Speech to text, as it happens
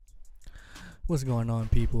What's going on,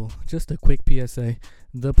 people? Just a quick PSA.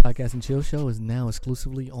 The Podcast and Chill Show is now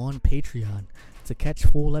exclusively on Patreon. To catch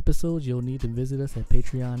full episodes, you'll need to visit us at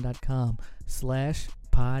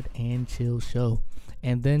patreon.com/podandchillshow.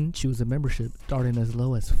 And then choose a membership starting as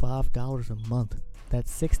low as $5 a month.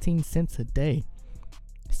 That's 16 cents a day.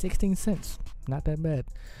 16 cents. Not that bad.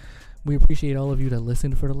 We appreciate all of you that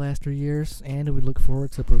listened for the last 3 years, and we look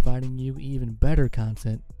forward to providing you even better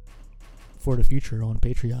content for the future on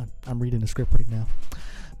Patreon. I'm reading the script right now.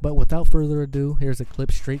 But without further ado, here's a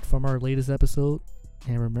clip straight from our latest episode.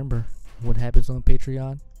 And remember, what happens on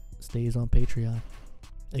Patreon stays on Patreon.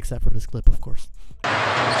 Except for this clip, of course.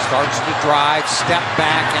 Starts to drive, step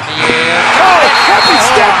back in the air. Oh, happy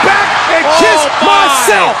step back and kiss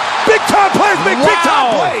myself. Big time plays make big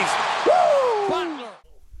time plays.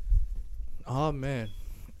 Oh, man.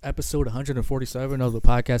 Episode 147 of the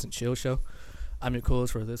Podcast and Chill Show. I'm your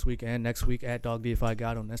co-host for this week and next week at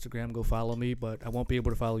DogDFIGod on Instagram. Go follow me, but I won't be able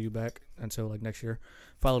to follow you back until like next year.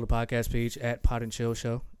 Follow the podcast page at Pod and Chill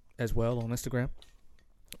Show as well on Instagram.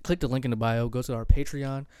 Click the link in the bio. Go to our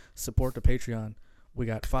Patreon. Support the Patreon. We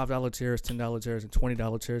got $5 tiers, $10 tiers, and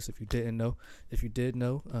 $20 tiers if you didn't know. If you did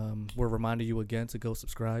know, we're reminding you again to go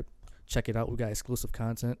subscribe. Check it out. We got exclusive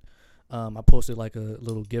content. I posted like a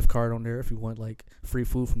little gift card on there if you want like free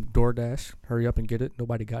food from DoorDash. Hurry up and get it.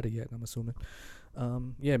 Nobody got it yet, I'm assuming.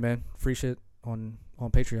 Yeah, man. Free shit on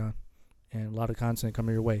Patreon. And a lot of content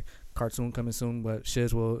coming your way. Cartoon coming soon, but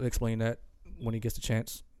Shiz will explain that when he gets the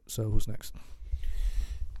chance. So who's next?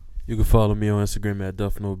 You can follow me on Instagram at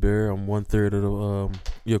DuffNoBear. I'm 1/3 of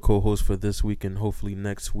your co-host for this week and hopefully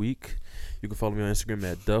next week. You can follow me on Instagram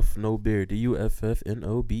at DuffNoBear,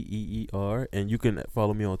 DuffNoBeer, and you can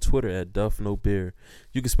follow me on Twitter at DuffNoBear.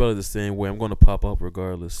 You can spell it the same way. I'm going to pop up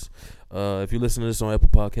regardless. If you listen to this on Apple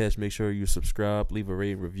Podcasts, make sure you subscribe, leave a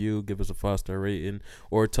rating, review, give us a 5-star rating,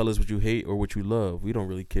 or tell us what you hate or what you love. We don't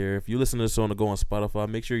really care. If you listen to this on Spotify,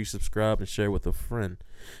 make sure you subscribe and share with a friend.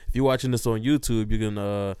 If you're watching this on YouTube, you can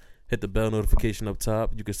hit the bell notification up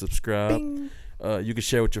top. You can subscribe. You can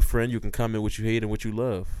share with your friend. You can comment what you hate and what you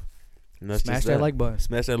love. Smash that like button.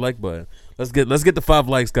 Smash that like button. Let's get the 5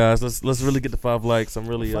 likes, guys. Let's really get the 5 likes. I'm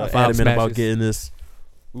really adamant about getting this.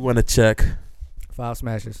 We want to check 5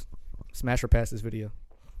 smashes. Smash or pass this video.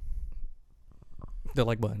 The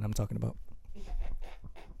like button I'm talking about.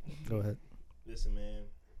 Go ahead. Listen, man.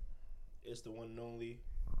 It's the one and only,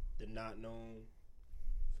 the not known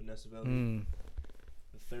Vanessa Belli.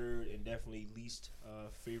 The third and definitely least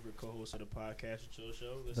favorite co-host of the Podcast and Chill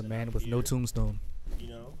Show. Listen, the man I'm with here. no tombstone. You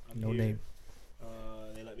know, I'm no here. name.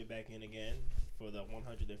 They let me back in again for the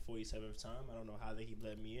 147th time. I don't know how they keep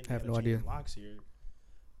letting me in. I have no idea. Locks here,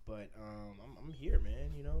 but I'm here,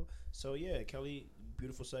 man. You know, so yeah, Kelly,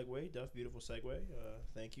 beautiful segue. Duff, beautiful segue.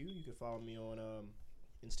 Thank you. You can follow me on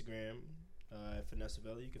Instagram at Vanessa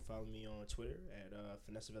Belli. You can follow me on Twitter at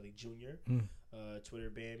Vanessa Belli Jr. Twitter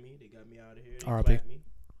banned me. They got me out of here. They R.I.P. me.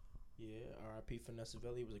 Yeah, R.I.P. Vanessa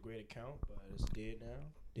Belli. It was a great account, but it's dead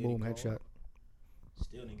now. Dead Boom, headshot.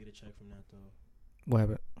 Still didn't get a check from that though. What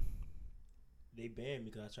happened? They banned me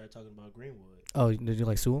because I started talking about Greenwood. Oh, did you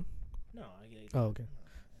like sue him? No, okay.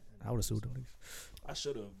 I would have sued him. I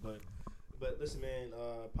should have, but listen, man.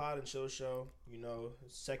 Pod and Chill Show. You know,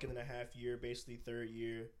 2.5 year, basically 3rd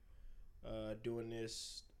year, doing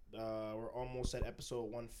this. We're almost at episode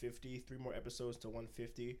 150. 3 more episodes to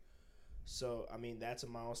 150. So I mean, that's a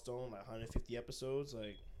milestone. Like 150 episodes.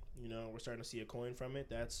 Like, you know, we're starting to see a coin from it.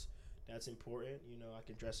 That's important. You know, I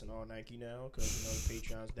can dress in all Nike now because, you know, the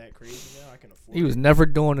Patreon's that crazy now. I can afford He was never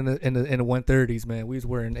doing in the 130s, man. We was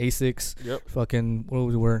wearing Asics. Yep. Fucking, what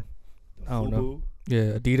was we wearing? I don't know. Fubu.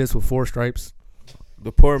 Yeah, Adidas with 4 stripes.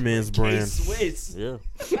 the poor man's brand. K-Swiss. Yeah.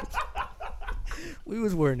 We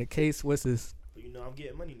was wearing the K-Swisses. But, you know, I'm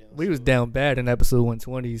getting money now. We was down bad in episode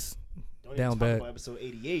 120s. Don't down even talk bad. about episode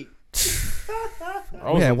 88.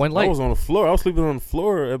 We had one light. I was on the floor. I was sleeping on the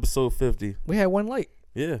floor episode 50. We had one light.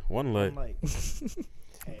 Yeah, one light. I'm like,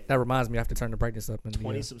 hey, That reminds me, I have to turn the brightness up.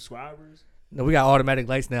 20 subscribers. No, we got automatic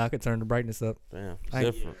lights now. I can turn the brightness up. Damn, it's I-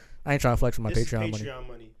 different. I ain't trying to flex with my This Patreon is money. Patreon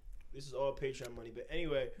money. This is all Patreon money. But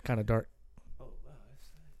anyway. Kind of dark. Oh, wow.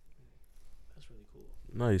 That's really cool.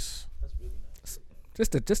 Nice. That's really nice.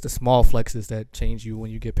 Just the small flexes that change you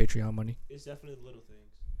when you get Patreon money. It's definitely the little things.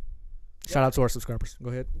 Shout out to our subscribers. Go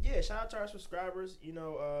ahead. Yeah, shout out to our subscribers. You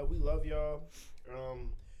know, we love y'all.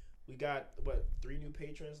 We got, 3 new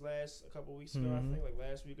patrons a couple weeks ago, I think, like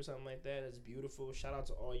last week or something like that. It's beautiful. Shout out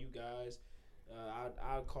to all you guys.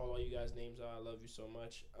 I'll call all you guys names out. I love you so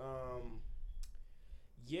much.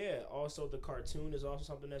 Yeah, also the cartoon is also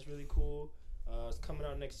something that's really cool. It's coming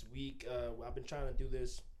out next week. I've been trying to do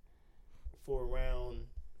this for around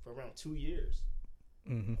around 2 years.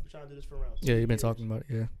 Mm-hmm. I've been trying to do this for around 2 Yeah, years. you've been talking about it,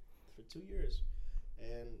 yeah. For 2 years.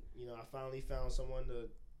 And, I finally found someone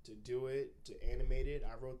to do it, to animate it.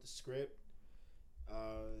 I wrote the script.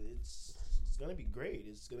 It's going to be great.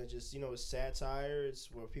 It's going to just, it's satire. It's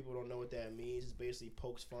where people don't know what that means. It's basically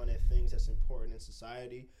pokes fun at things that's important in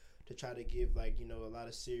society to try to give, a lot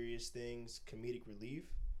of serious things comedic relief.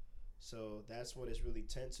 So that's what it's really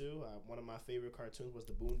tend to. One of my favorite cartoons was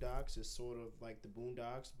the Boondocks. It's sort of like the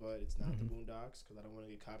Boondocks, but it's not the Boondocks because I don't want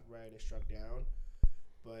to get copyrighted and struck down.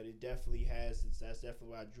 But it definitely has. That's definitely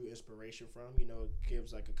where I drew inspiration from. It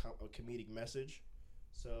gives like a comedic message.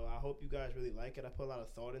 So I hope you guys really like it. I put a lot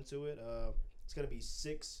of thought into it. It's gonna be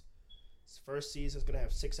 6. First season's gonna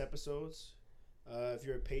have 6 episodes. If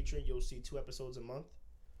you're a patron, you'll see 2 episodes a month.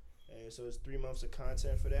 And so it's 3 months of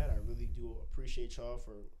content for that. I really do appreciate y'all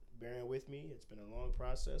for bearing with me. It's been a long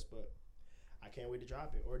process, but I can't wait to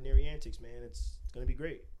drop it. Ordinary Antics, man. It's gonna be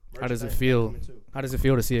great. How does it feel? How does it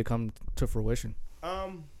feel to see it come to fruition?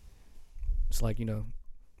 It's like,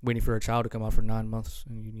 waiting for a child to come out for 9 months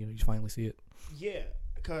and you finally see it. Yeah,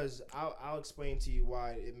 because I'll explain to you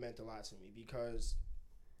why it meant a lot to me. Because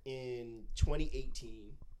in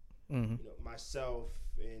 2018, myself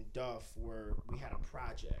and Duff we had a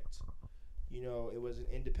project. It was an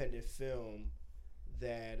independent film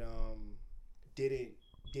that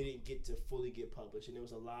didn't get to fully get published, and there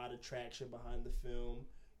was a lot of traction behind the film.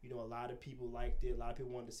 A lot of people liked it. A lot of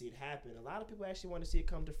people wanted to see it happen. A lot of people actually wanted to see it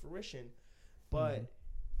come to fruition, but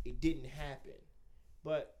it didn't happen.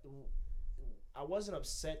 But I wasn't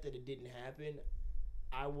upset that it didn't happen.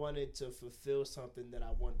 I wanted to fulfill something that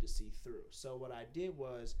I wanted to see through. So what I did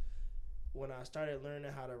was, when I started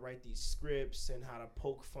learning how to write these scripts and how to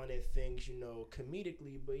poke fun at things,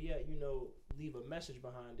 comedically, but yet, leave a message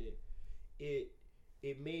behind it,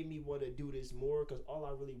 it made me want to do this more, because all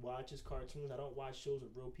I really watch is cartoons. I don't watch shows with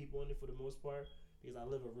real people in it for the most part, because I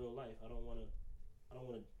live a real life. I don't want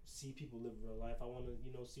to see people live a real life. I want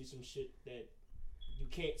to, see some shit that you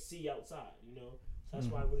can't see outside, So that's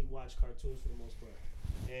why I really watch cartoons for the most part.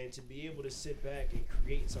 And to be able to sit back and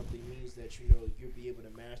create something means that, you'll be able to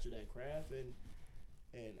master that craft. And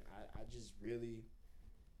I just really,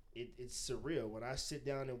 it's surreal. When I sit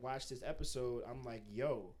down and watch this episode, I'm like,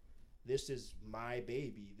 yo, this is my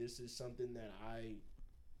baby. This is something that I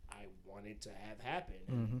wanted to have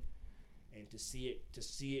happen, and to see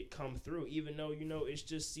it come through. Even though it's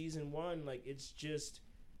just season 1, like it's just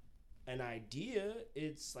an idea.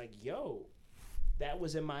 It's like, yo, that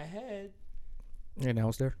was in my head, and now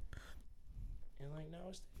it's there. And now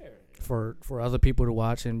it's there for other people to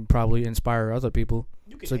watch and probably inspire other people.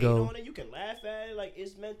 You can to hate go on it. You can laugh at it. Like,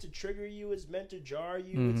 it's meant to trigger you. It's meant to jar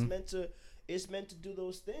you. It's meant to do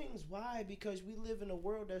those things. Why? Because we live in a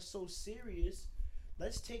world that's so serious.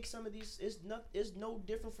 Let's take some of these. It's no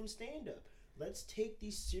different from stand-up. Let's take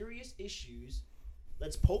these serious issues.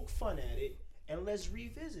 Let's poke fun at it, and let's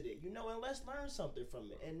revisit it. And let's learn something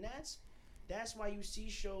from it. And that's why you see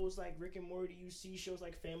shows like Rick and Morty. You see shows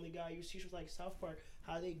like Family Guy. You see shows like South Park.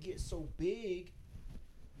 How they get so big,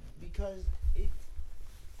 because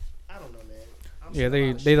I don't know,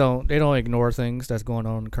 man. They don't ignore things that's going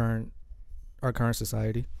on in our current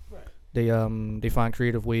society. Right. They find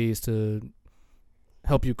creative ways to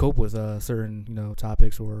help you cope with certain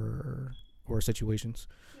topics or situations.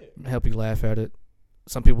 Yeah. Help you laugh at it.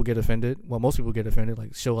 Some people get offended. Well, most people get offended,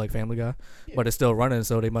 like show like Family Guy, but it's still running,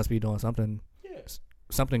 so they must be doing something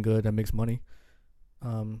good that makes money.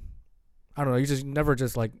 I don't know. You just never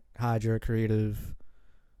just like hide your creativity,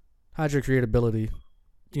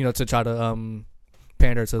 to try to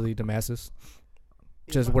pander to the masses.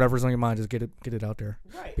 Just whatever's on your mind, just get it out there.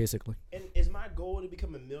 Right. Basically. And is my goal to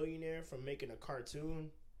become a millionaire from making a cartoon?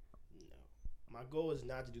 No. My goal is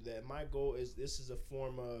not to do that. My goal is, this is a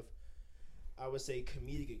form of, I would say,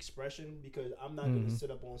 comedic expression, because I'm not going to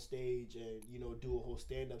sit up on stage and, do a whole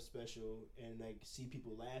stand-up special and, see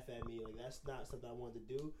people laugh at me. That's not something I want to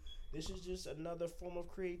do. This is just another form of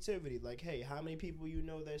creativity. Hey, how many people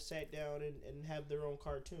that sat down and have their own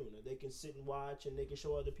cartoon that they can sit and watch and they can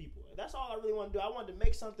show other people? That's all I really want to do. I want to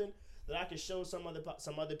make something that I can show some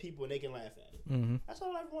other people and they can laugh at it. Mm-hmm. That's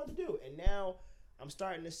all I ever wanted to do. And now I'm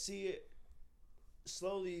starting to see it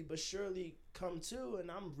slowly but surely come to, and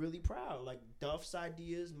I'm really proud. Duff's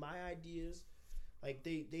ideas, my ideas,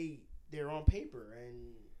 they're on paper,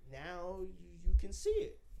 and now you can see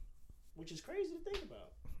it, which is crazy to think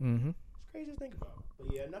about. Mm-hmm. It's crazy to think about.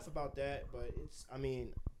 But yeah, enough about that. But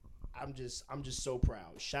I'm just so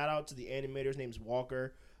proud. Shout out to the animator. His name's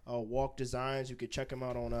Walker. Walk Designs. You can check him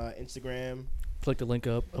out on Instagram. Click the link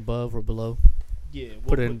up above or below. Yeah,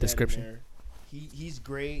 put it in the description. He's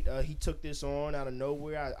great. He took this on out of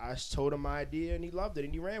nowhere. I told him my idea, and he loved it,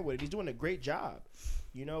 and he ran with it. He's doing a great job,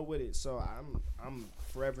 with it. So I'm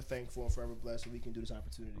forever thankful and forever blessed that we can do this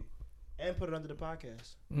opportunity and put it under the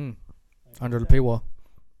podcast. Under the paywall.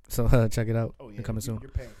 So check it out. Oh yeah, They're coming soon.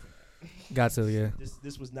 You're paying for that. Got to, yeah.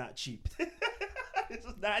 This was not cheap. This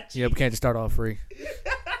was not cheap. Yeah, we can't just start off free.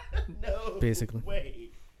 No. Basically.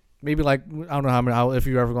 Way. Maybe like I don't know if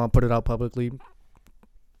you're ever gonna put it out publicly.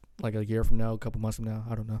 Like a year from now, a couple months from now,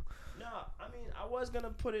 I don't know. No, I mean I was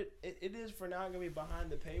gonna put it. It is for now gonna be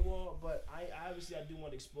behind the paywall, but I obviously do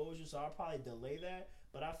want exposure, so I'll probably delay that.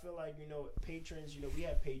 But I feel like patrons. We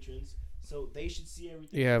have patrons, so they should see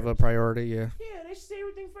everything. You have first. a priority, yeah. Yeah, they should see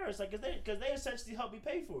everything first, like because they essentially help me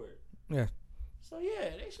pay for it. Yeah. So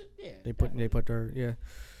yeah, they should. Yeah. They put their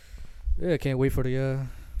yeah. Can't wait for the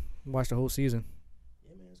watch the whole season.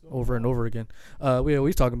 Over and over again. We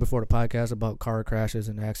was talking before the podcast about car crashes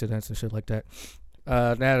and accidents and shit like that.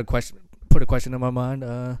 I had a question. Put a question in my mind.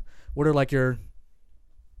 What are like your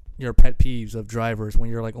pet peeves of drivers when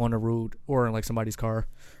you're like on the road or in like somebody's car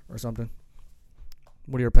or something?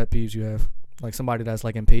 What are your pet peeves you have? Like somebody that's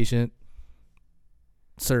like impatient.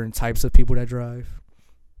 Certain types of people that drive.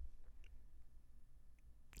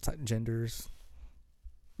 Genders.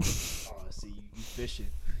 Oh, see, you fishing.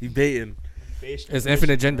 You baiting. It's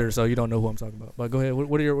infinite gender, so you don't know who I'm talking about. But go ahead.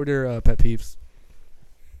 What are your pet peeves?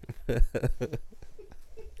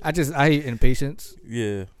 I hate impatience.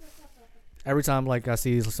 Yeah. Every time like I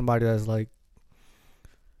see somebody that's like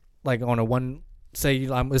on a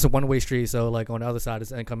it's a one-way street, so like on the other side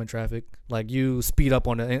is incoming traffic. Like you speed up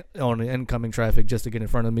on the incoming traffic just to get in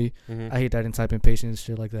front of me. Mm-hmm. I hate that type of impatience,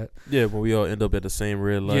 shit like that. Yeah, when we all end up at the same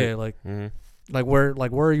red light. Yeah, like where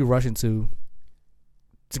are you rushing to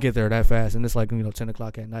get there that fast? And it's like 10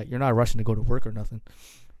 o'clock at night. You're not rushing to go to work or nothing.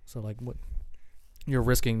 So like what? You're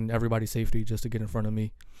risking everybody's safety just to get in front of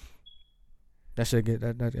me. That shit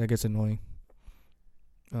that gets annoying.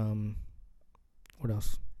 What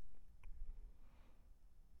else?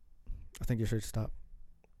 I think you should stop.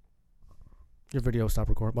 Your video stopped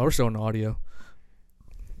recording, but we're showing the audio.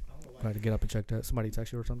 I had to get up and check that. Somebody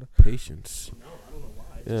text you or something? Patience. No, I don't know why.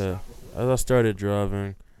 Yeah. As I started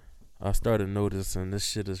driving, I started noticing this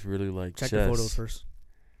shit is really like Check chess. the photos first.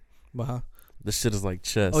 This shit is like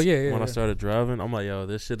chess. Oh, yeah. When I started driving, I'm like, yo,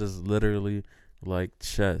 this shit is literally like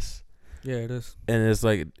chess. Yeah, it is. And it's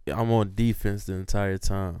like I'm on defense the entire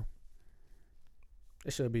time.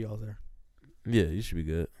 It should be all there. Yeah, you should be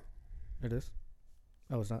good. It is?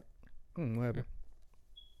 Oh, it's not. What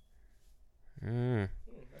happened?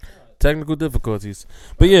 Technical difficulties.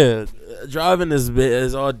 But yeah, driving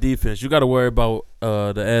is all defense. You got to worry about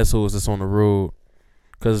the assholes that's on the road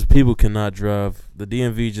because people cannot drive. The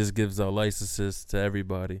DMV just gives out licenses to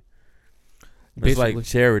everybody. It's like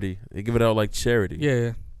charity. They give it out like charity.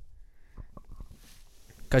 Yeah.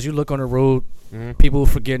 Because you look on the road, people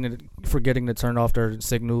forgetting to turn off their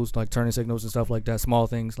signals, like turning signals and stuff like that. Small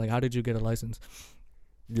things. Like, how did you get a license?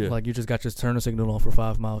 Yeah. Like, you just got your turn signal on for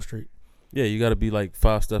 5 miles straight. Yeah, you got to be like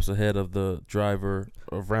 5 steps ahead of the driver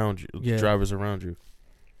around you. Yeah. Drivers around you.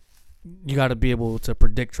 You got to be able to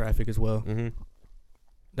predict traffic as well.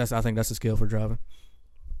 Mm-hmm. I think that's a skill for driving.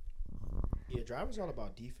 Yeah, driving's all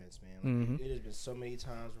about defense, man. Like, it has been so many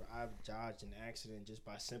times where I've dodged an accident just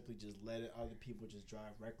by simply just letting other people just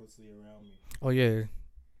drive recklessly around me. Oh yeah,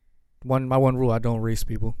 my one rule: I don't race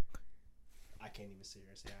people. I can't even sit here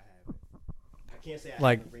and say I haven't. I can't say I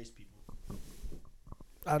haven't raced people.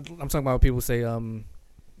 I'm talking about people say,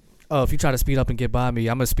 oh, if you try to speed up and get by me,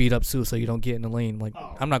 I'm gonna speed up too, so you don't get in the lane. Like,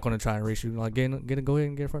 I'm not gonna try and race you. Like, go ahead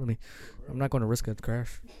and get in front of me. I'm not gonna risk a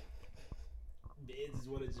crash. They just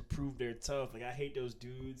want to just prove they're tough. Like, I hate those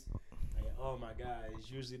dudes. Like, oh my god, it's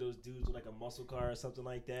usually those dudes with like a muscle car or something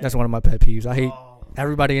like that. That's one of my pet peeves. I hate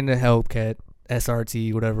everybody in the Hellcat,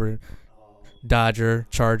 SRT, whatever, Dodger,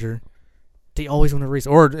 Charger. They always want to race,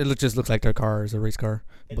 or it just looks like their car is a race car.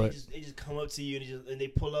 And but they just come up to you and they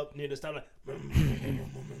pull up near the stop like,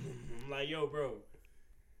 I'm like, yo, bro,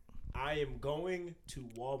 I am going to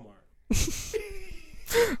Walmart.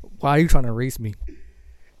 Why are you trying to race me?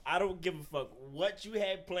 I don't give a fuck what you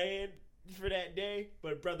had planned for that day,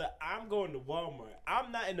 but brother, I'm going to Walmart.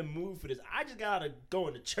 I'm not in the mood for this. I just gotta go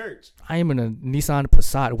into church. I am in a Nissan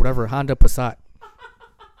Passat, whatever, Honda Passat.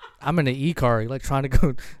 I'm in an e-car, like trying to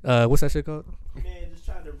go. What's that shit called? Man, just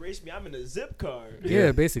trying to race me. I'm in a zip car.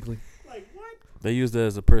 Yeah, basically. Like what? They use that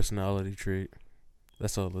as a personality trait.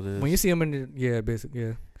 That's all it is. When you see them in the, basically,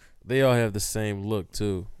 yeah. They all have the same look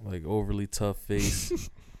too, like overly tough face.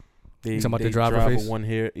 They talking about the driver drive face? with one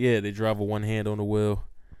hand. Yeah, they drive with one hand on the wheel.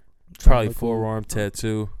 Probably forearm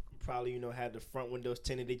tattoo. probably had the front windows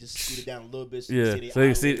tinted. They just scoot it down a little bit. So Yeah, you so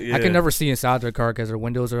you see, yeah. I can never see inside their car because their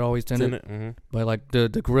windows are always tinted. Mm-hmm. But like the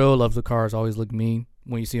grill of the cars always look mean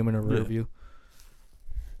when you see them in the rear view.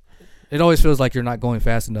 It always feels like you're not going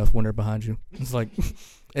fast enough when they're behind you. It's like,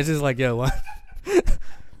 it's just like, yo, what?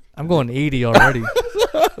 I'm going 80 already.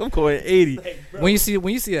 I'm going 80. Like, When you see a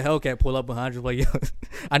Hellcat pull up behind you, like, yo,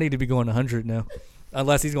 I need to be going 100 now.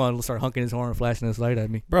 Unless he's going to start honking his horn and flashing his light at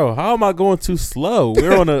me. Bro, how am I going too slow?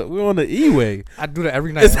 We're on the E-way. I do that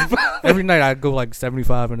every night. Every night I go like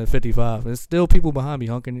 75 and a 55. There's still people behind me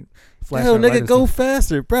honking, flashing. Hell, their light nigga, at go me.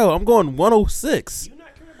 faster, bro. I'm going 106. you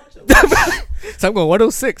not caring about your So I'm going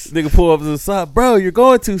 106. Nigga pull up to the side, bro. You're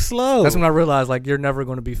going too slow. That's when I realized like you're never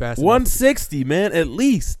going to be fast enough. 160, man, at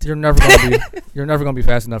least. You're never going to be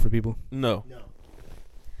fast enough for people. No. No.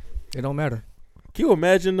 It don't matter. Can you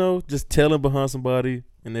imagine though, just tailing behind somebody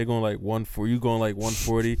and they're going like 140, you going like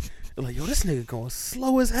 140? They're like, yo, this nigga going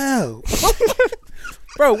slow as hell.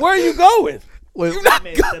 Bro, where are you going? Well, That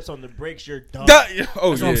man steps on the brakes, you're done. Oh That's yeah,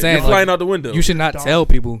 what I'm saying, you're flying like, out the window. you should not tell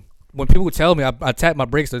people. When people tell me, I tap my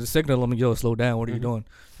brakes to signal them, yo, slow down. What are you Mm-hmm. doing?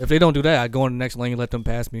 If they don't do that, I go in the next lane and let them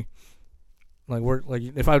pass me. Like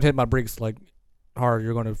if I hit my brakes like hard,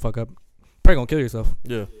 you're gonna fuck up. Probably gonna kill yourself.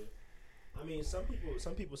 Yeah. I mean,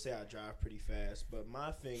 some people say I drive pretty fast, but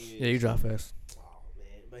my thing is Yeah, you drive fast. Oh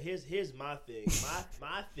man, but here's my thing.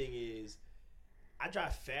 My thing is, I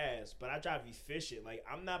drive fast, but I drive efficient. Like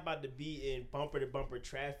I'm not about to be in bumper to bumper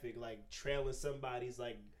traffic, like trailing somebody's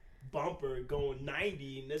like bumper going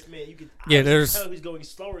 90, and this man you can tell he's going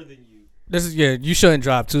slower than you. You shouldn't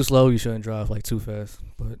drive too slow. You shouldn't drive like too fast.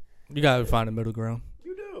 But you gotta find a middle ground.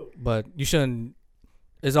 You do. But you shouldn't.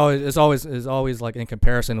 It's always like in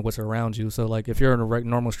comparison to what's around you. So like if you're in the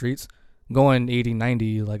normal streets, going 80,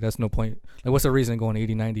 90, like that's no point. Like what's the reason going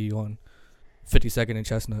 80, 90 on 52nd and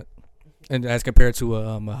Chestnut, and as compared to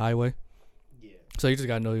a highway? Yeah. So you just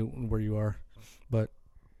gotta know where you are. But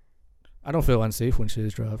I don't feel unsafe when shit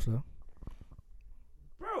is drive. So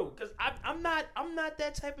Bro, cause I'm not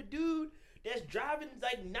that type of dude that's driving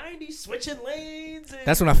like 90, switching lanes. And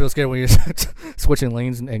that's when I feel scared when you're switching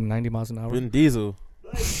lanes at 90 miles an hour. Vin Diesel.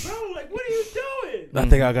 like, bro, like what are you doing? I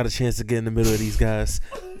think I got a chance to get in the middle of these guys.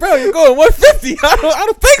 Bro, you're going 150. I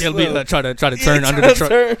don't think He'll so. be try to turn under the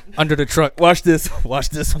truck. Under the truck. Watch this one.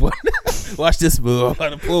 Watch this move. I'm about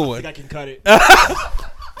to pull I one. think I can cut it.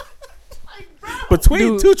 Between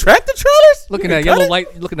Dude. two tractor trailers? Looking You at can cut yellow it?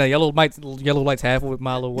 light. Looking at yellow lights half a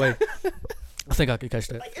mile away. I think I could catch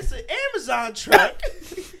that. Like it's an Amazon truck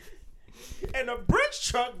and a Brinks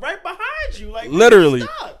truck right behind you. Like Literally,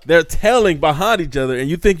 stop. they're tailing behind each other, and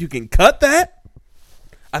you think you can cut that?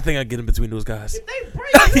 I think I get in between those guys. If they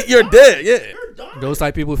break, You're done. dead, yeah. You're done. Those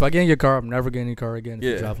type of people. If I get in your car, I'm never getting in your car again. If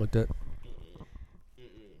Yeah. you drive like that,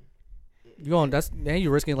 you going? You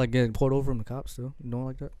risking like getting pulled over from the cops too. You doing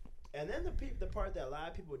like that? And then the part that a lot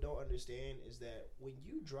of people don't understand is that when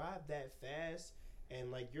you drive that fast and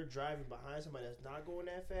like you're driving behind somebody that's not going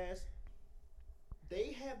that fast,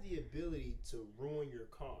 they have the ability to ruin your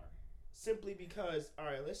car simply because, all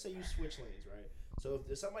right, let's say you switch lanes, right? So if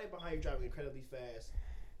there's somebody behind you driving incredibly fast,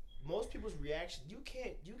 most people's reaction, you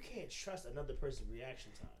can't trust another person's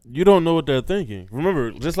reaction time. You don't know what they're thinking.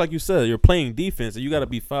 Remember, just like you said, you're playing defense, and you got to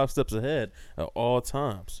be 5 steps ahead at all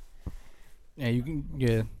times. Yeah, you can.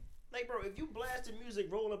 Yeah, Like, bro, if you blast the music,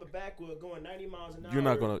 rolling up a backwood, going 90 miles an hour, You're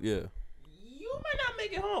not gonna, yeah, you might not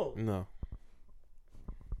make it home. no.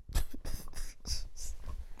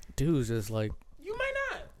 dude's just like You might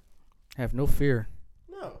not. have no fear.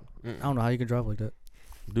 No. I don't know how you can drive like that.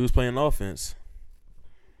 Dude's playing offense.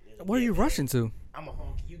 What are you rushing to? I'm a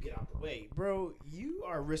honky. You get out the way, bro. You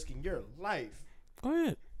are risking your life. Go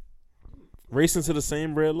ahead. Racing to the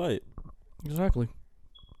same red light. Exactly.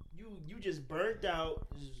 You just burnt out,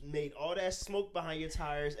 just made all that smoke behind your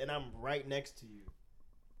tires, and I'm right next to you.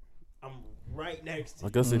 I'm right next to I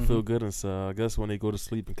you. guess they feel good inside. I guess when they go to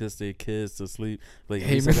sleep and kiss their kids to sleep, like at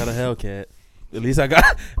Hey, least I man. got a Hellcat. At least I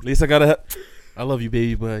got a. I love you,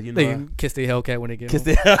 baby, but you know, They kiss their Hellcat when they get kiss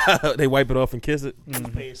home. they wipe it off and kiss it. I'm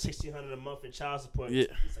paying $1,600 a month in child support. Yeah. At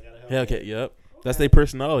least I got a Hellcat. Hellcat, yep. That's their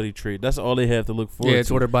personality trait. That's all they have to look for. Yeah,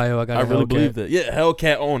 it's order bio. I got. I a really Hellcat. believe that. Yeah,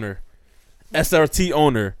 Hellcat owner, SRT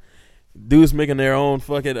owner, dudes making their own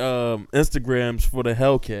fucking Instagrams for the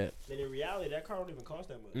Hellcat. And in reality, that car don't even cost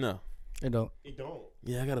that much. No, It don't. It don't.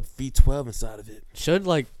 yeah, I got a V12 inside of it. Should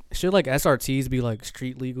SRTs be like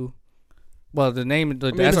street legal? Well, the name the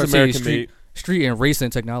I mean, it's SRT is American street made. street and racing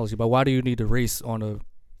technology. But why do you need to race on a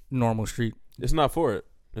normal street? It's not for it.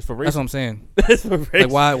 It's for That's racing. what I'm saying. It's for racing.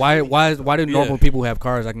 Like why do normal people have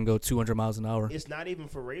cars that can go 200 miles an hour? It's not even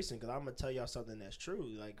for racing, because I'm gonna tell y'all something that's true.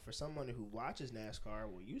 Like for someone who watches NASCAR,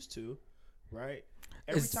 well, used to, right?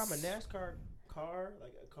 Every time a NASCAR car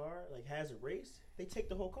has a race, they take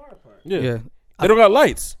the whole car apart. Yeah. They don't got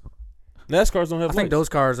lights. NASCARs don't have lights. I think those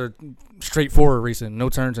cars are straightforward racing, no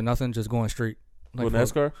turns or nothing, just going straight. Like With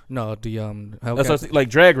NASCAR? No, the That's Hellcats. like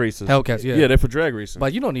drag races. Hellcats, yeah. Yeah, they're for drag racing.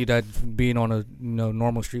 But you don't need that being on a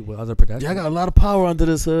normal street with other pedestrians. Yeah, I got a lot of power under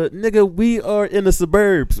this hood. Nigga, we are in the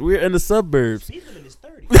suburbs. We're in the suburbs. He's in his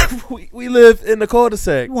 30s. we live in the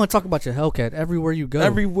cul-de-sac. You want to talk about your Hellcat everywhere you go.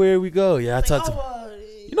 Everywhere we go. Yeah, I talked to...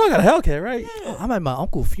 You know I got a Hellcat, right? Oh, I'm at my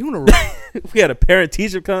uncle's funeral. We had a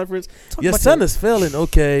parent-teacher conference. Your about son your- is failing,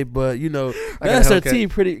 okay, but, you know, I got a the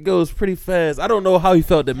SRT goes pretty fast. I don't know how he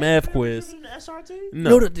felt the math quiz. SRT?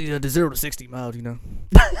 No. The 0 to 60 miles, you know.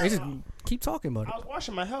 They just keep talking about it. I was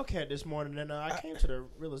watching my Hellcat this morning, and I came to the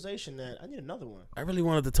realization that I need another one. I really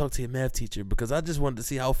wanted to talk to your math teacher because I just wanted to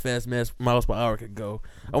see how fast miles per hour could go.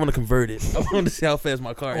 I want to convert it. I wanted to see how fast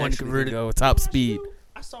my car actually could go, top speed.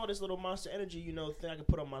 I saw this little Monster Energy, thing I could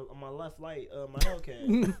put on my left light, my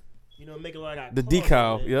Hellcat. Make it like I The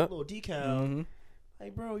decal, yeah. little decal. Mm-hmm.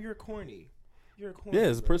 Like, bro, you're corny. You're corny. Yeah,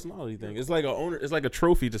 it's a bro. personality thing. It's like it's like a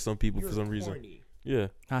trophy to some people You're for some reason. corny. Yeah.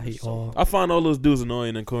 I hate So all. I find all those dudes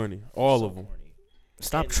annoying and corny. All So of them. corny.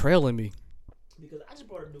 Stop And- trailing me. Because I just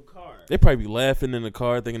bought a new car. They probably be laughing in the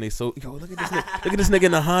car thinking they so yo, look at this nigga, look at this nigga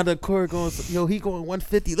in the Honda Accord going yo, he going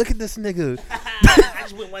 150. Look at this nigga. I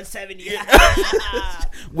just went 170.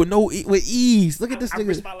 with ease. Look at this I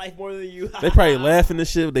risk nigga. my life more than you. They probably laughing and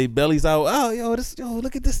shit with their bellies out. Oh,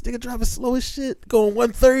 look at this nigga driving slow as shit, going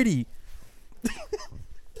 130.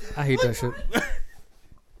 I hate that shit.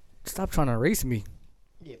 Stop trying to race me.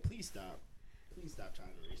 Yeah, please stop. Please stop trying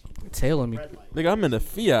to race me. Tailing me. Red light. Nigga, I'm in a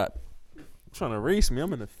Fiat. Trying to race me.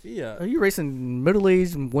 I'm in a Fiat. Are you racing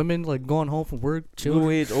middle-aged women like going home from work, children?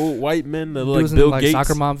 New age old white men that look like Using Bill like Gates.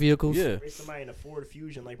 soccer mom vehicles? Yeah. Race somebody in a Ford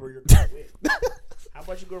Fusion like where you're going with. How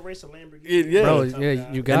about you go race a Lamborghini? Yeah. Bro, Tough yeah,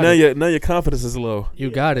 guy. you got And it. now your confidence is low. You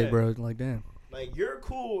Yeah, got yeah. it, bro. Like, damn. Like, you're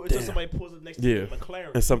cool until Damn. somebody pulls up next to Yeah. you in a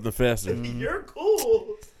McLaren. And something faster. You're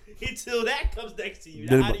cool until that comes next to you.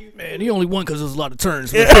 Then Now, how my- do you Man, he only won because there was a lot of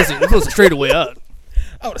turns. It was a straightaway up.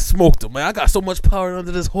 I would have smoked him, man. I got so much power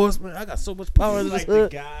under this horse, man. I got so much power under like this the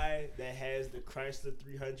hood. guy that has the Chrysler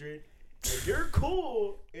 300, and you're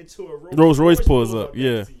cool until a Rolls Royce pulls up, next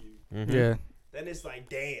yeah. to you. Mhm. Yeah. Then it's like,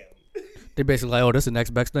 damn. They basically like, oh, this is the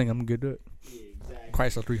next best thing. I'm going to get that. Yeah, exactly.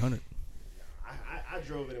 Chrysler 300. I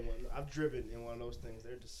drove it in one. I've driven in one of those things.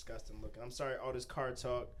 They're disgusting looking. I'm sorry, all this car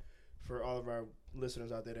talk for all of our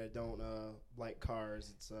listeners out there that don't like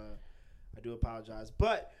cars. It's I do apologize,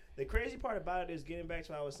 but the crazy part about it is getting back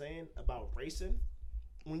to what I was saying about racing.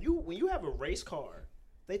 When you have a race car,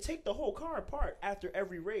 they take the whole car apart after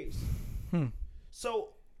every race. So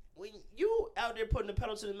when you out there putting the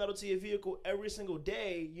pedal to the metal to your vehicle every single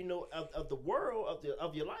day, of the world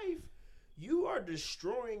of your life, you are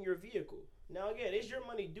destroying your vehicle. Now again, it's your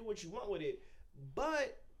money. Do what you want with it,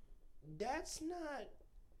 but that's not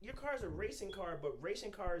your car's a racing car. But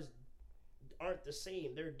racing cars aren't the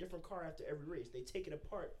same. They're a different car after every race. They take it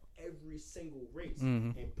apart every single race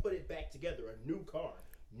and put it back together. A new car,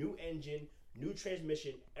 new engine, new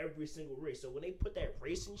transmission every single race. So when they put that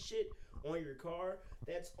racing shit on your car,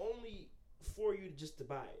 that's only for you just to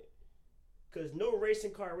buy it. Because no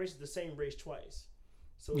racing car races the same race twice.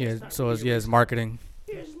 So Yeah, it's not so really it's, a it's racing marketing. car.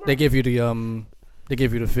 Yeah, it's They marketing.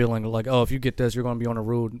 give you the feeling of like, oh, if you get this, you're going to be on the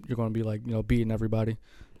road. You're going to be like, beating everybody.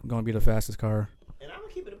 You're going to be the fastest car. And I'm going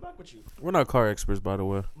to keep it a buck with you. We're not car experts, by the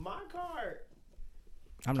way. My car...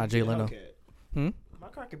 I'm not Jay Leno. Hellcat. My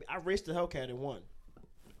car could be... I raced the Hellcat and won.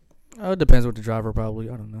 It depends with the driver, probably.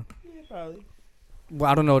 I don't know. Yeah, probably.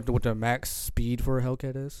 Well, I don't know what the max speed for a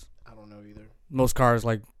Hellcat is. I don't know either. Most cars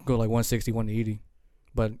like go like 160, 180,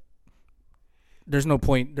 but there's no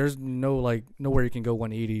point. There's no like nowhere you can go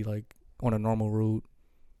 180 like on a normal road.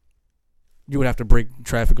 You would have to break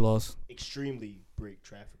traffic laws. Extremely break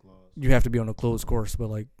traffic laws. You have to be on a closed course. But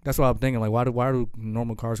like that's why I'm thinking like why do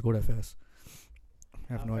normal cars go that fast?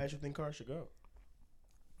 I have How no idea. fast you think cars should go?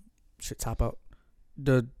 Shit, top out.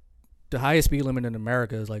 The highest speed limit in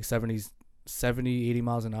America is like 70, 80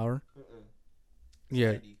 miles an hour.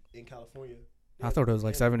 Yeah. 70 in California. I thought it was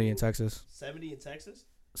like 70 in Texas. 70 in Texas?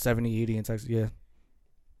 70, 80 in Texas. Yeah.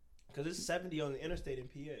 Because it's 70 on the interstate in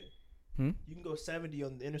PA. Hmm? You can go 70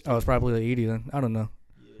 on the interstate. Oh, it's probably like 80 then. I don't know.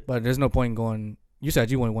 Yeah. But there's no point in going. You said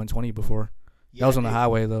you went 120 before. Yeah, That was I on the did.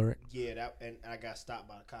 highway though, right? Yeah, and I got stopped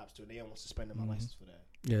by the cops too. They almost suspended my Mhm. license for that.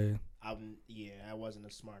 Yeah, yeah. I wasn't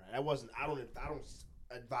a smart. I wasn't. I don't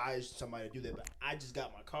advise somebody to do that. But I just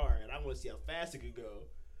got my car, and I want to see how fast it could go.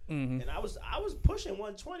 Mm-hmm. And I was pushing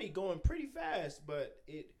 120, going pretty fast, but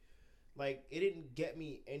it didn't get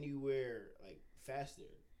me anywhere like faster.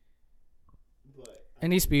 But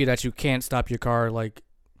Any speed that you can't stop your car like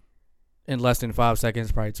in less than 5 seconds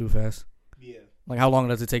is probably too fast. Yeah. Like how long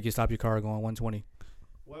does it take you to stop your car going 120?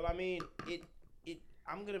 Well, I mean,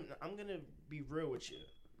 I'm gonna be real with you.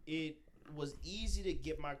 It was easy to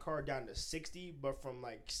get my car down to 60, but from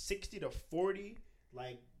like 60 to 40,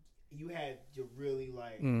 like you had to really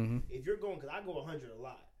like if you're going, because I go 100 a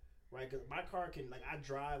lot, right? Because my car can like I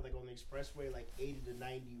drive like on the expressway like 80 to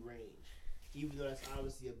 90 range, even though that's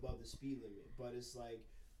obviously above the speed limit. But it's like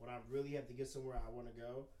when I really have to get somewhere I want to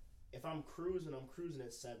go, if I'm cruising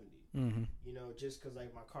at 70. Mm-hmm. You know, just because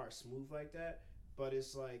like my car is smooth like that. But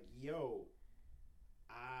it's like, yo,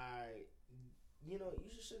 you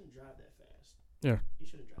just shouldn't drive that fast. Yeah. You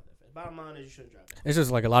shouldn't drive that fast. Bottom line is you shouldn't drive that fast. It's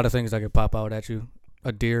just like a lot of things that could pop out at you.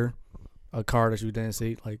 A deer, a car that you didn't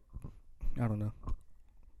see. Like, I don't know.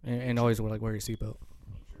 And always like wear your seatbelt.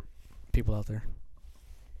 People out there.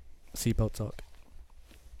 Seatbelt talk.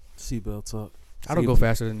 Seatbelt talk. I don't go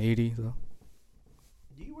faster than 80 though.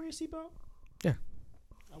 Do you wear your seatbelt? Yeah.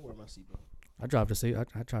 I wear my seatbelt. I drive to safe.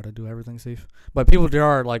 I try to do everything safe. But there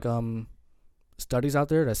are like studies out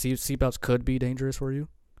there that seatbelts could be dangerous for you, or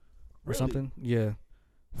Really? something. Yeah,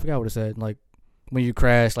 I forgot what it said. Like when you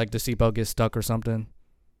crash, like the seatbelt gets stuck or something,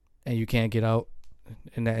 and you can't get out.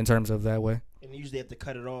 In terms of that way. And usually have to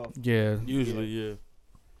cut it off. Yeah. Usually, yeah.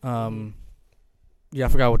 Yeah, I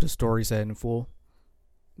forgot what the story said in full.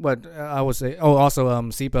 But I would say, also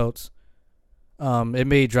seatbelts. It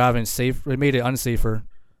made driving safe. It made it unsafer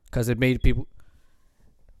because it made people.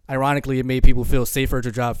 Ironically, it made people feel safer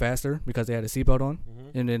to drive faster because they had a seatbelt on,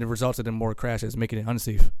 and then it resulted in more crashes, making it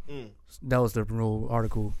unsafe. That was the real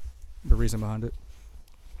article, the reason behind it.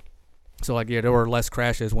 So, like, yeah, there were less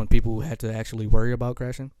crashes when people had to actually worry about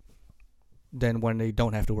crashing than when they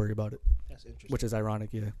don't have to worry about it. That's interesting. Which is ironic,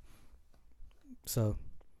 yeah. So,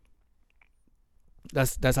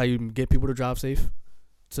 that's how you get people to drive safe,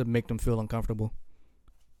 to make them feel uncomfortable.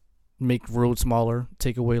 Make roads smaller,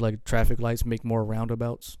 take away, like, traffic lights, make more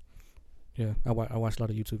roundabouts. Yeah, I watched a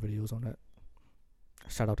lot of YouTube videos on that.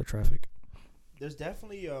 Shout out to traffic. There's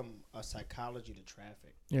definitely a psychology to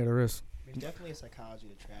traffic. Yeah, there is. There's definitely a psychology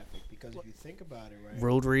to traffic because if you think about it, right?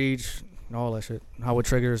 Road rage, all that shit. How it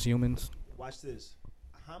triggers humans. Watch this.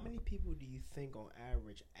 How many people do you think on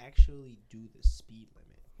average actually do the speed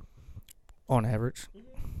limit? On average.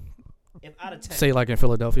 If out of 10. Say like in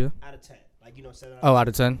Philadelphia. Out of 10. Like, 7 out of 10. Oh, out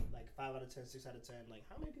of 10? Like 5 out of 10, 6 out of 10. Like,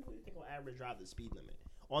 how many people do you think on average drive the speed limit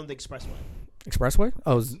on the expressway? Expressway?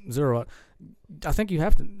 Oh, 0. I think you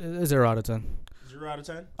have to. 0 out of 10. 0 out of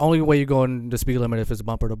 10? Only way you go in the speed limit if it's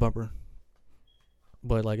bumper to bumper.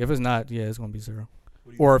 But like if it's not, yeah, it's gonna be 0.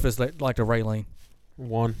 Or if it's like the right lane.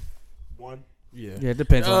 1. 1. Yeah. Yeah, it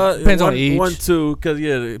depends on age. 1, 2,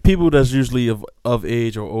 because people that's usually of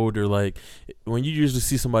age or older, like when you usually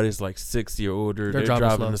see somebody that's like 60 or older, They're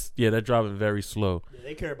driving slow. They're driving very slow. Yeah,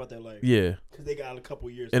 they care about their life. Yeah. Because they got a couple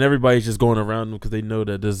years. And everybody's just going around them because they know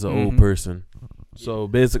that this is an old person. So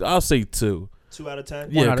basically, I'll say 2. 2 out of 10?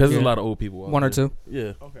 Yeah, because there's a lot of old people out 1 or there. 2.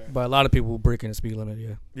 Yeah. Okay. But a lot of people breaking the speed limit,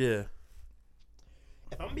 yeah. Yeah.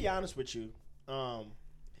 If I'm going to be honest with you,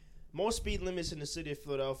 most speed limits in the city of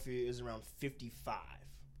Philadelphia is around 55.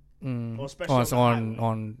 Especially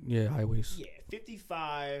on highways. Yeah,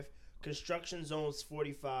 55. Construction zones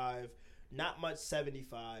 45. Not much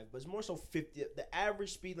 75, but it's more so 50. The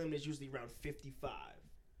average speed limit is usually around 55.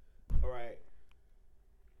 All right.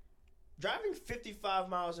 Driving 55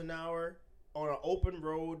 miles an hour on an open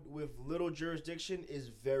road with little jurisdiction is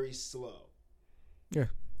very slow. Yeah.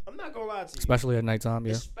 I'm not gonna lie to you. Especially at nighttime,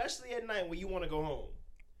 yeah. Especially at night when you want to go home.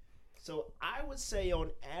 So I would say on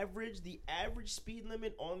average, the average speed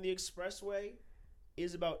limit on the expressway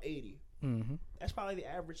is about 80. Mm-hmm. That's probably the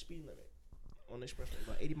average speed limit on the expressway,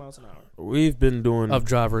 about 80 miles an hour. We've been doing Of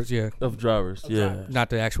drivers, yeah. Yeah. Not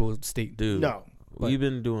the actual state. Dude. No. We've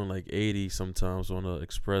been doing like 80 sometimes on the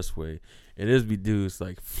expressway. And there's be dudes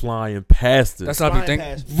like flying past us. That's how I be Flying thinking.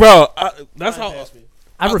 past me. Bro, that's Flying how past me.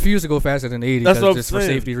 I refuse to go faster than 80 That's what I'm just for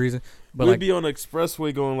saying. safety reasons. But we'd like, be on the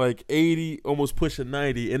expressway going like 80, almost pushing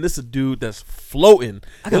 90, and this a dude that's floating.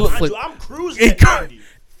 I gotta flip. I'm cruising at 90.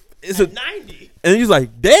 It's At a 90. And he's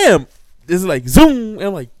like, damn, it's like zoom, and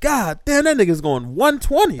I'm like, God damn, that nigga's going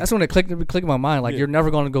 120. That's when it clicked in my mind. Like Yeah. you're never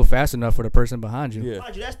going to go fast enough for the person behind you. Yeah.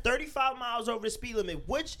 Mind you, that's 35 miles over the speed limit,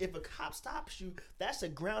 which, if a cop stops you, that's a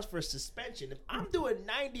grounds for suspension. If I'm doing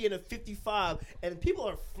 90 and a 55 and people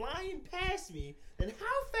are flying past me, then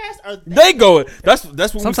how fast are They going. That's what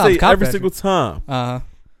Sometimes we say cop every pass single time.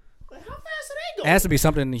 Like, how fast are they It going? has to be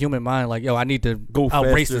something in the human mind. Like, yo, I need to Go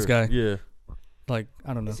outrace faster. this guy. Yeah. Like,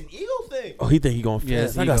 I don't know. It's an ego thing. Oh, he think he going fast. Yeah,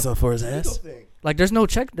 it's I got ego. something for his It's ass. an ego thing. Like, there's no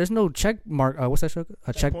check mark. What's that?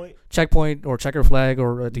 Checkpoint. Checkpoint or checker flag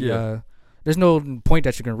or the. Yeah. There's no point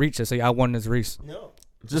that you can reach to say I won this race. No.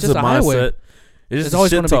 Just just a a mindset. highway. It's There's just always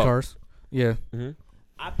shit going to be talk. cars. Yeah. Mm-hmm.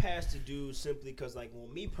 I passed the dude simply because, like, well,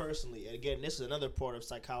 me personally, and again, this is another part of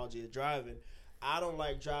psychology of driving. I don't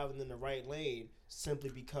like driving in the right lane simply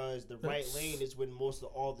because the right lane is when most of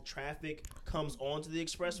all the traffic comes onto the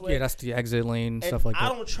expressway. Yeah, that's the exit lane, and stuff like I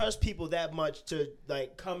that. don't trust people that much to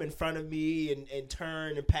like come in front of me and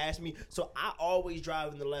turn and pass me. So I always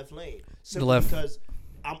drive in the left lane simply left. because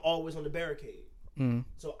I'm always on the barricade. Mm.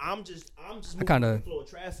 So I'm just moving kinda- with the flow of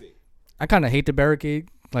traffic. I kind of hate the barricade.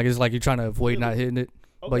 Like, it's like you're trying to avoid not hitting it.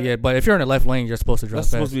 But Okay. yeah, but if you're in the left lane, you're supposed to drive That's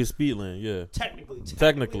fast. supposed to be a speed lane. Yeah. Technically,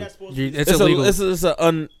 Technically. that's supposed to be It's illegal. It's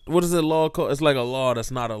a what is it law called? It's like a law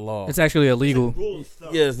that's not a law. It's actually illegal. rule of thumb.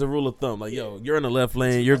 Yeah, it's the rule of thumb. Like, yo, you're in the left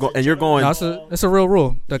lane. You're That's going a and you're general going. No, it's a real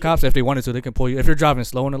rule. The cops, if they wanted to, they can pull you. If you're driving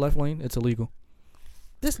slow in the left lane, it's illegal.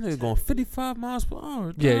 This nigga going 55 miles per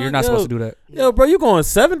hour. Yeah, you're not supposed to do that. Yo, bro, you going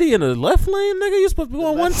 70 in the left lane, nigga? You're supposed to be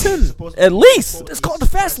going left lane 110 is supposed to at be- least. It's called the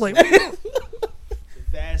fast lane. The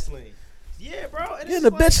fast lane. Yeah, bro. And Get in it's the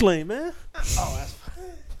like, bitch lane, man. Oh, that's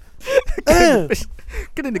Damn.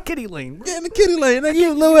 Get in the kitty lane. Bro. Get in the kitty lane, nigga.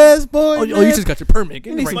 You little ass boy. Oh, you man. just got your permit.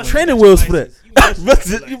 Get You in need the some right must- lane. training you wheels must for that. just- you must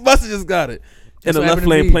just- You must have just got it. In That's the what left happened to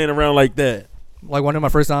lane me. playing around like that. Like one of my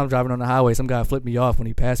first times driving on the highway, some guy flipped me off when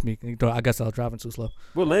he passed me. He thought I guess I was driving too slow.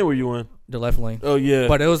 What lane were you in? The left lane. Oh, yeah.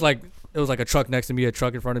 But it was like a truck next to me, a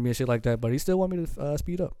truck in front of me, and shit like that. But he still want me to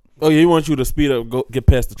speed up. Oh, yeah, he wants you to speed up, go get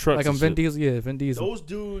past the trucks. Like I'm Vin Diesel. Yeah, Vin Diesel.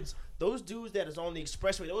 Those dudes that is on the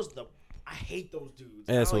expressway, I hate those dudes.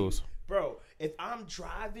 Assholes. Bro, if I'm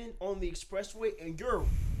driving on the expressway and you're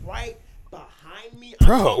right behind me,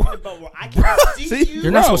 Bro. I'm talking about where I can see you.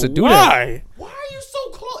 You're not supposed to do that. Why? Why are you so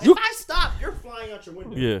close? You- If I stop, you're flying out your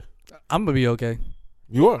window. Yeah. I'm gonna be okay.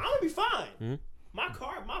 You are. I'm gonna be fine. Mm-hmm.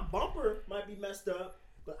 My bumper might be messed up,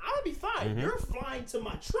 but I'm gonna be fine. You're flying to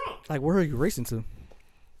my trunk. Like, where are you racing to?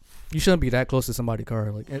 You shouldn't be that close to somebody's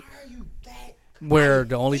car. Like, Why are you that? where I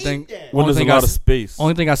the only hate thing, that. When only there's a thing I lot of s- space.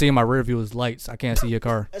 only thing I see in my rear view is lights. I can't see your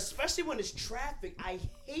car. Especially when it's traffic. I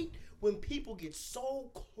hate when people get so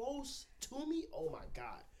close to me. Oh my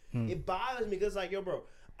god, it bothers me because like, yo, bro,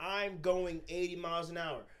 I'm going 80 miles an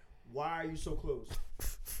hour. Why are you so close?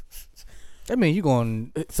 I mean, you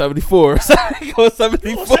going 74. He goes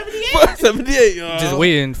 74. 78. 78. just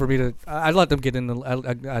waiting for me to. I let them get in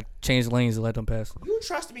the. I change lanes and let them pass. You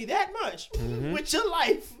trust me that much with your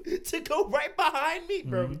life to go right behind me,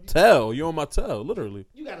 bro? Tell. You on my tail, literally.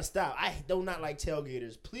 You gotta stop. I do not like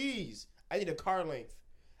tailgaters. Please, I need a car length.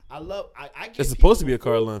 I give It's supposed to people be a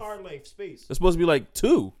car full length. Car length space. It's supposed to be like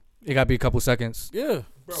 2. It got to be a couple seconds, Yeah.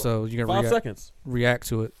 Bro, so you can 5 seconds. react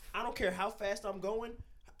to it. I don't care how fast I'm going.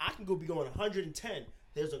 I can be going 110.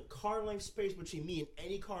 There's a car length space between me and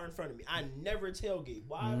any car in front of me. I never tailgate.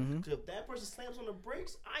 Why? Because if that person slams on the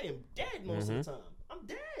brakes, I am dead most of the time. I'm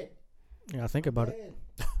dead. Yeah, I think about it.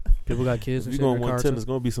 Dead. People got kids If and you shit in going their car 110, too. there's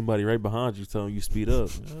going to be somebody right behind you telling you speed up.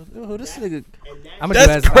 Yo, this nigga. And I'm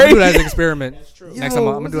that's, gonna That's do that as an crazy. experiment. that's true. Next time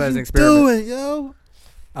I'm gonna do that as an experiment. Yo?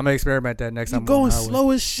 I'm gonna experiment that next You time. going I'm on the highway.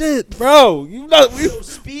 slow as shit, bro. You know, So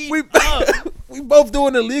speed we, up. we both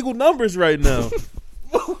doing illegal numbers right now.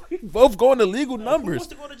 We both going illegal Who numbers. wants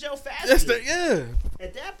to go to jail faster? That's the, yeah.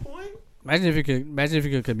 At that point, Imagine if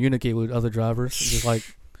you could communicate with other drivers, just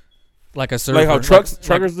like a server, Like how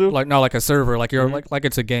truckers do? Like like a server, like you're like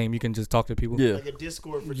it's a game. You can just talk to people. Yeah. like a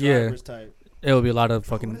Discord for Yeah. drivers type. It would be a lot of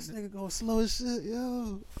fucking. This nigga going slow as shit,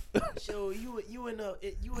 yo. Yo, you in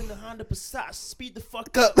the Honda Passat? Speed the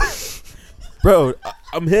fuck up. Bro,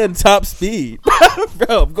 I'm hitting top speed.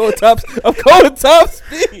 Bro, I'm going top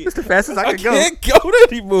speed. It's the fastest I can't go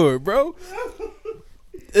anymore, bro.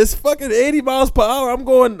 It's fucking 80 miles per hour. I'm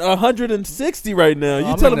going 160 right now. You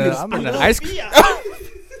I'm telling in me the- to I'm speed in the up? ice cream.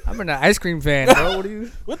 I'm in an ice cream van, bro. What are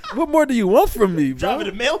you? What more do you want from me, bro? Driving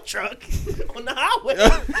a mail truck on the highway.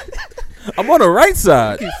 I'm on the right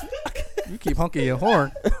side. You keep honking your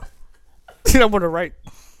horn. I'm on the right.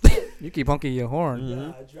 You keep honking your horn.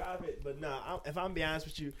 Nah, drive it. But nah, if I'm being honest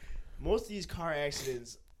with you, most of these car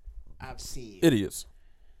accidents I've seen, Idiots.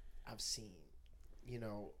 you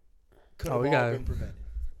know, could have we all got- been prevented.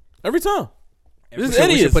 Every time. This is We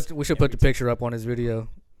idiots. should put the picture up on his video.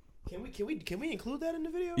 Can we include that in the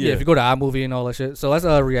video? Yeah, if you go to iMovie and all that shit. So let's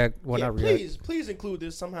react. Well, Yeah, not react. please include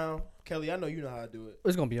this somehow, Kelly. I know you know how to do it.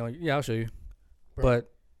 It's gonna be on. Yeah, I'll show you. Bro.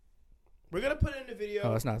 But We're gonna put it in the video.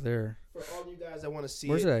 oh, it's not there. For all you guys that want to see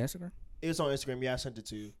Where's it. it at? Instagram? It's on Instagram. Yeah, I sent it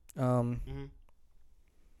to you. Mm-hmm.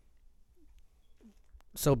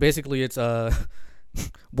 So basically, it's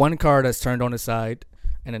one car that's turned on its side,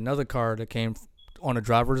 and another car that came on the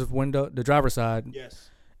driver's side,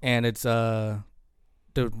 Yes. and it's it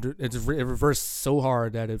reversed so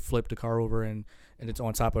hard that it flipped the car over, and it's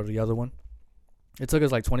on top of the other one. It took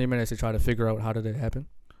us like 20 minutes to try to figure out how did it happen.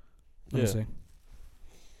 Let me see.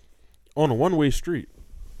 On a one-way street.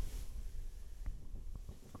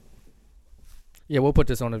 Yeah, we'll put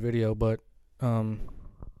this on the video, but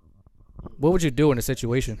what would you do in a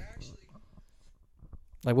situation?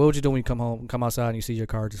 Like, what would you do when you come outside, and you see your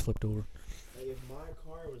car just flipped over? Like if my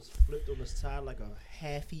car was flipped on the side like a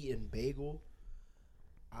half-eaten bagel,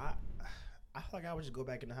 I feel like I would just go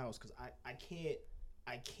back in the house because I can't.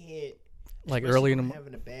 Like especially early in when the I'm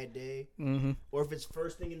having a bad day, Mm-hmm. or if it's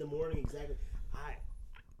first thing in the morning. Exactly.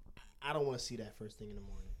 I don't want to see that first thing in the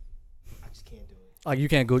morning. I just can't do it. Like, you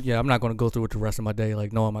can't go. Yeah, I'm not going to go through it the rest of my day.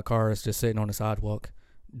 Like, knowing my car is just sitting on the sidewalk,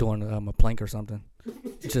 doing a plank or something,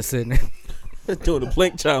 just sitting there. Doing the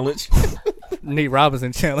plank challenge. Nate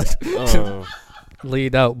Robinson challenge.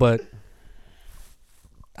 Lead out, but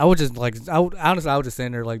I would just honestly, I would just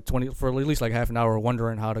stand there like 20 for at least like half an hour,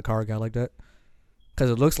 wondering how the car got like that, because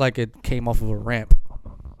it looks like it came off of a ramp.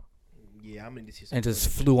 Yeah, I'm gonna see some and just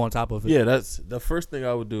flew on top of it. Yeah, that's the first thing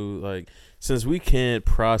I would do. Like, since we can't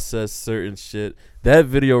process certain shit, that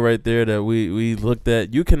video right there that we looked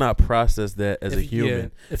at, you cannot process that as a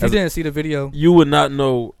human. Yeah. If you didn't see the video, you would not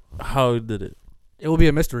know how it did it. It would be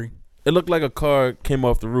a mystery. It looked like a car came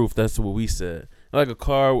off the roof. That's what we said. Like a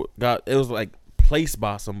car it was like placed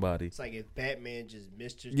by somebody. It's like if Batman just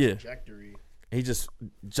missed his Yeah. trajectory. He just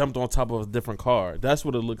jumped on top of a different car. That's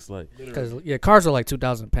what it looks like. Because cars are like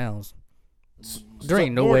 2,000 pounds. There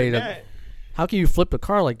ain't no way that. How can you flip a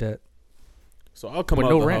car like that? So I'll come With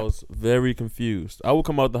out no the ramp. house very confused. I will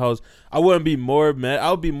come out the house. I wouldn't be more mad.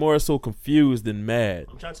 I would be more so confused than mad.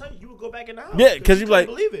 I'm trying to tell you, you would go back in the house. Yeah, because you couldn't like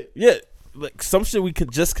believe it. Yeah, like some shit we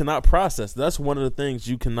cannot process. That's one of the things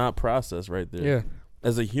you cannot process right there. Yeah.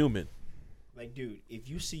 As a human. Like, dude, if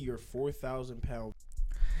you see your 4,000 pound.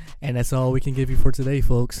 And that's all we can give you for today,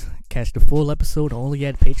 folks. Catch the full episode only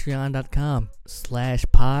at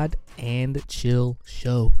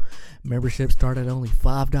patreon.com/pod-and-chill-show. Memberships start at only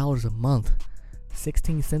 $5 a month.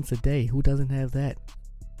 16 cents a day. Who doesn't have that?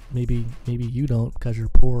 Maybe you don't because you're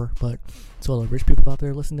poor, but to all the rich people out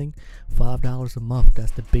there listening, $5 a month.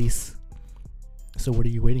 That's the base. So what are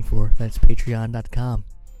you waiting for? That's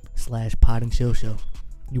patreon.com/pod-and-chill-show.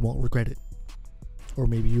 You won't regret it. Or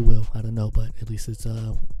maybe you will. I don't know, but at least it's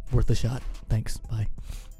worth a shot. Thanks. Bye.